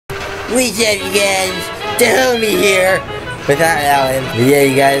We said you guys, the homie here, without Alan. But yeah,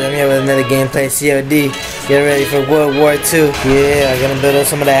 you guys, I'm here with another gameplay COD. Get ready for World War II. Yeah, I'm gonna build up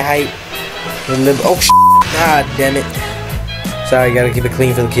some of that height. Oh, ah, damn it. Sorry, gotta keep it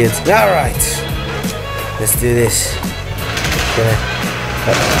clean for the kids. Alright. Let's do this.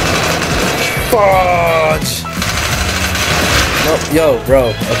 Fudge! Nope, yo,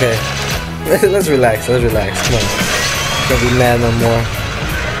 bro, okay. Let's relax, Come on. Can't be mad no more.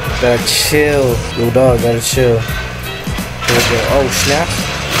 Gotta chill. Yo, dog, gotta chill. Here we go. Oh, snap.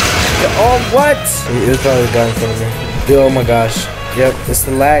 Oh, what? It was probably a gun in front of me. Dude, oh my gosh. Yep, it's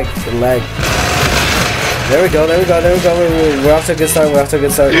the lag. There we go. We're off to a good start.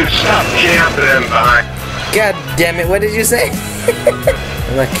 Dude, stop camping behind. God damn it, what did you say?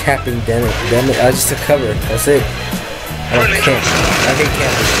 I'm not capping, damn it. I just took cover. That's it. I can't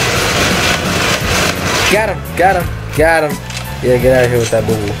camp. Got him. Yeah, get out of here with that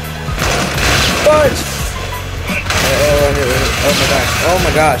boo-boo. Fudge! Oh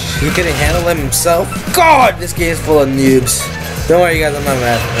my gosh. He couldn't handle him himself? God, this game is full of noobs. Don't worry, you guys, I'm not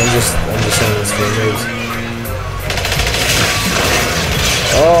mad. I'm just saying this for noobs.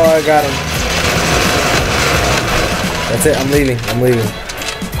 Oh, I got him. That's it, I'm leaving.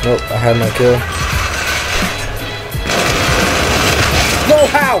 Nope, I had my kill. No,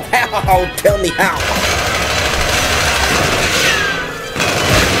 how? Tell me how.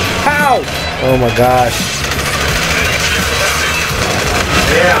 How? Oh my gosh.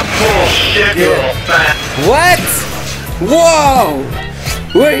 Yeah, bullshit, you little fat. What? Whoa!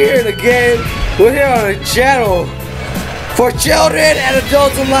 We're here in the game. We're here on a channel for children and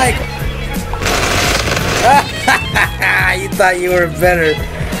adults alike. You thought you were better.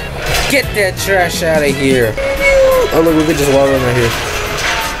 Get that trash out of here. Oh look, we could just wall run right here.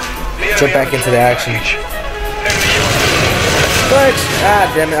 Jump back into the action. But,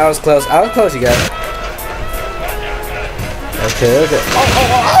 ah damn it, I was close, you guys. Okay. Oh my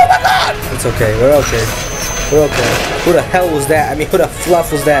god! It's okay, we're okay. Who the hell was that? I mean, who the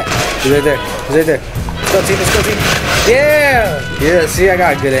fluff was that? He's right there. Let's go team. Yeah, see, I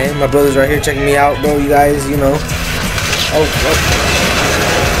got good aim. My brother's right here checking me out, bro, you guys, you know. Oh,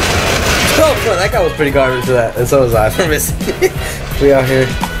 that guy was pretty garbage for that. And so was I for missing. We out here.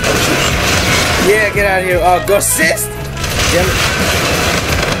 Yeah, get out of here. Oh, go assist! Damn it.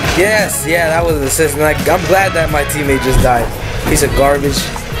 Yes, yeah, that was an assist. And I'm glad that my teammate just died. Piece of garbage.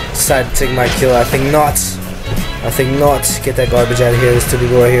 Decided to take my kill. I think not. Get that garbage out of here. There's two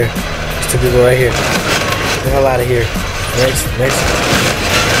people right here. Get the hell out of here. Next.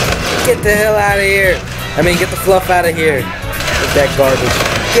 Get the hell out of here. I mean, get the fluff out of here. Get that garbage.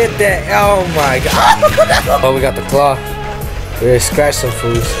 Get that. Oh my god. Oh, we got the claw. We already scratched some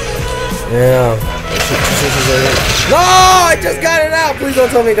fools. Yeah. No, I just got it out. Please don't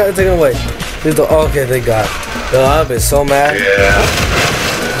tell me I got it taken away. Please don't. Okay, they got it. Yo, I've been so mad.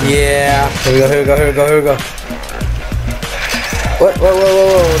 Yeah. Here we go. What? Whoa.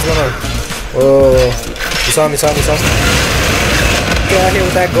 What's going on? Whoa. You saw me. Get out here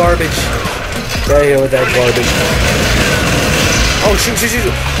with that garbage. Oh, shoot.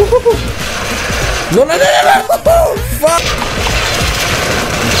 No. Fuck.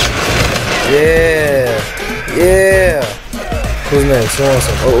 Yeah. Who's next? Who wants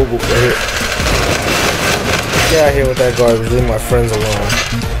some? Oh, right here. Get out here with that garbage. Leave my friends alone.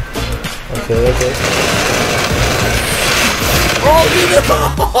 Okay. Oh,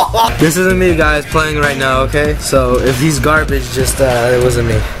 this isn't me, guys, playing right now, okay? So, if he's garbage, just, it wasn't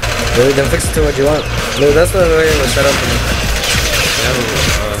me. Really? Then fix it to what you want. No, that's not the way it was set up for me.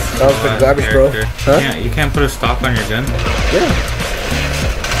 That was the garbage, bro. Huh? Yeah, you can't put a stock on your gun? Yeah.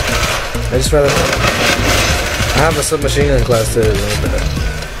 I just rather... I have a submachine gun class too.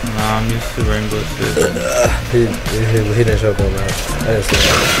 Nah, I'm used to Rainbow Six. He didn't show up on that. I didn't see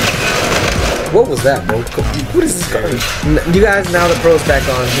that. What was that, bro? What is this garbage? You guys, now the pro's back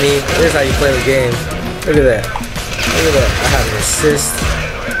on me. Here's how you play the game. Look at that. I have an assist.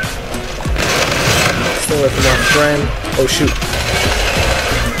 Still away from my friend. Oh shoot.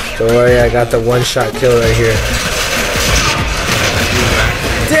 Don't worry, I got the one-shot kill right here.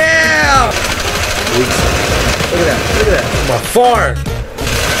 Damn! Look at that. From afar.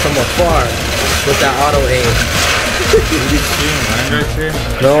 With that auto aim.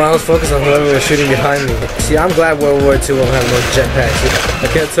 No, I was focused on whoever was shooting behind me. See, I'm glad World War II won't have no jetpacks. I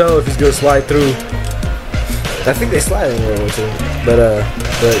can't tell if he's gonna slide through. I think they slide in World War II, but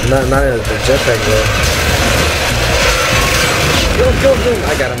not in the jetpack though. Go!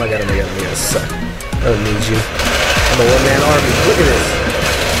 I got him. Yes. I don't need you. I'm a one-man army. Look at this.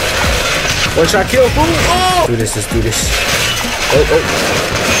 One shot kill. Boom. Oh! Let's do this. Oh.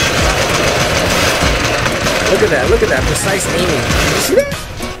 Look at that. Look at that precise aiming. You see that?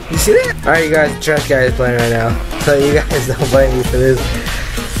 You see that? Alright, you guys, trash guy is playing right now. So you guys don't blame me for this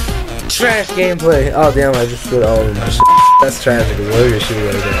trash gameplay. Oh damn, I just put all of my shit. That's tragic. What are you shooting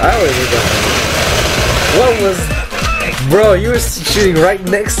right there? I always did that. What was... Bro, you were shooting right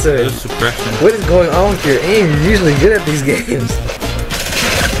next to it. Suppression. What is going on with your aim? You're usually good at these games.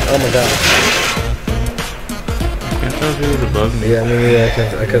 Oh my god. Can't tell if he was above me. Yeah, maybe I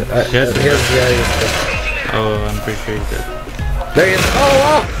could. Oh, I'm pretty sure he did. There he is.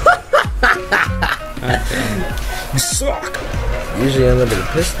 Oh! Okay. You suck! Usually end up with a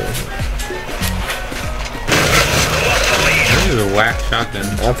pistol. This is a whack shotgun.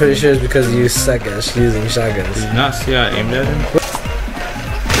 I'm pretty sure it's because you suck at using shotguns. Did you not see how I aimed at him?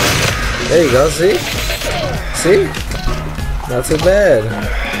 There you go, see? See? Not too bad.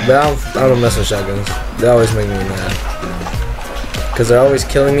 But I don't mess with shotguns. They always make me mad. Because they're always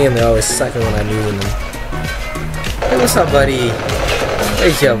killing me and they're always sucking when I'm using them. Hey, what's up, buddy?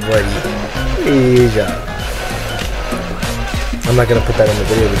 Hey, yo, buddy. Hey, yo. I'm not gonna put that in the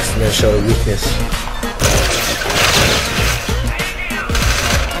video because it's gonna show a weakness.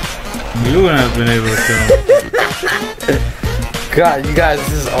 You wouldn't have been able to kill him. God, you guys,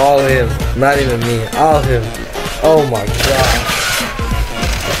 this is all him. Not even me. All him. Oh my god.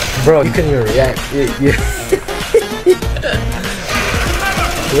 Bro, you couldn't even react.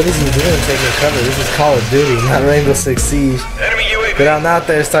 What is he doing taking cover? This is Call of Duty, not Rainbow Six Siege. Get out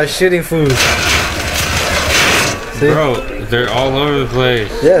there and start shooting food. See? Bro, they're all over the place.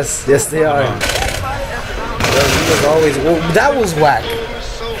 Yes, yes they are. Bro, he was always... Well, that was whack.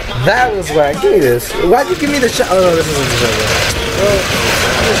 That was whack. Give me this. Why'd you give me the shot? Oh no, this isn't the shot. Well,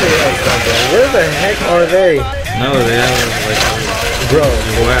 let me show you how it's done, bro. Where the heck are they? No, they have like... Bro,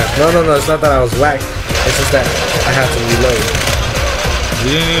 whack. no, it's not that I was whack. It's just that I have to reload.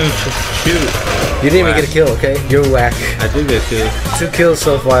 You didn't even shoot. You didn't even get a kill, okay? You're whack. I did get killed. 2 kills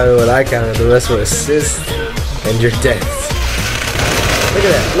so far, what I counted. The rest were assists, and you're dead. Look at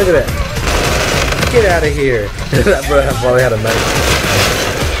that, look at that. Get out of here. That bro probably had a knife.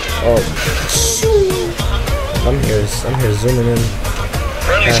 Oh. I'm here zooming in.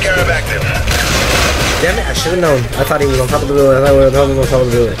 Friendly scarab active. Damn it, I should have known. I thought he was on top of the building. I thought he was on top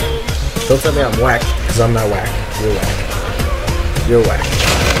of the building. Don't tell me I'm whack, because I'm not whack. You're whack. You're whack.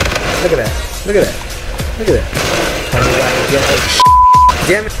 Look at that. Look at that. Look at that.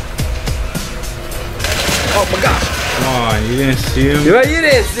 Damn it. Oh my gosh. Come on, you didn't see him? You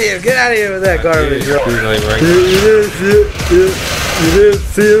didn't see him. Get out of here with that garbage. He's like right You didn't see him. You didn't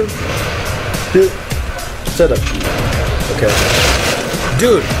see him. Shut up. Okay.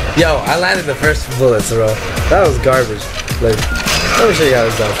 Dude, yo, I landed the first bullets, bro. That was garbage. Like, let me show you how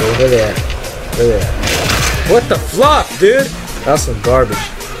it's done, bro. Where they at? Where they at? What the flop, dude? That's some garbage.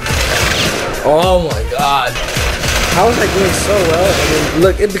 Oh my god. How was I doing so well? I mean,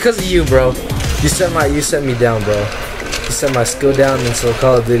 look, it's because of you, bro. You set me down, bro. You set my skill down, and so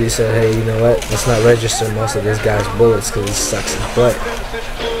Call of Duty said, hey, you know what? Let's not register most of this guy's bullets because he sucks his butt.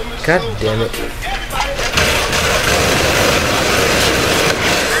 God damn it.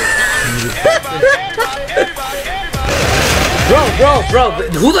 Bro,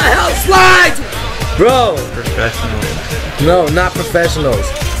 who the hell slides? Bro. professional. No, not professionals.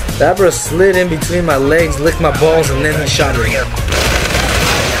 That bro slid in between my legs, licked my balls, and then he shot me.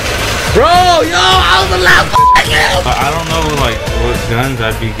 Bro, yo, I was allowed to you. I don't know like what guns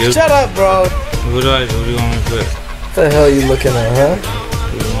I'd be good. Shut up, bro. What do you want me to put? What the hell are you looking at, huh?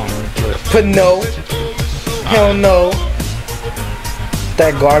 What do you want me to put? Put no. Hell no.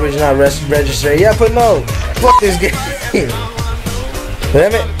 That garbage not registered. Yeah, put no. Fuck this game.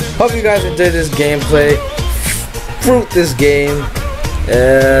 Damn it. Hope you guys enjoyed this gameplay. Fruit this game.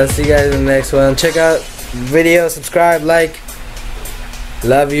 See you guys in the next one. Check out video, subscribe, like.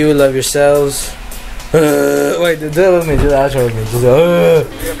 Love you, love yourselves. Wait, do it with me. Do the outro with me. Just go.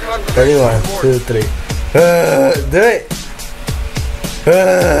 31, 2, 3. Do it.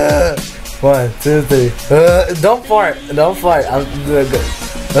 1, 2, 3. Don't fart. Don't fart. I'll do it good.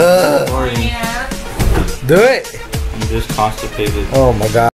 Do it. I'm just constipated. Oh my god.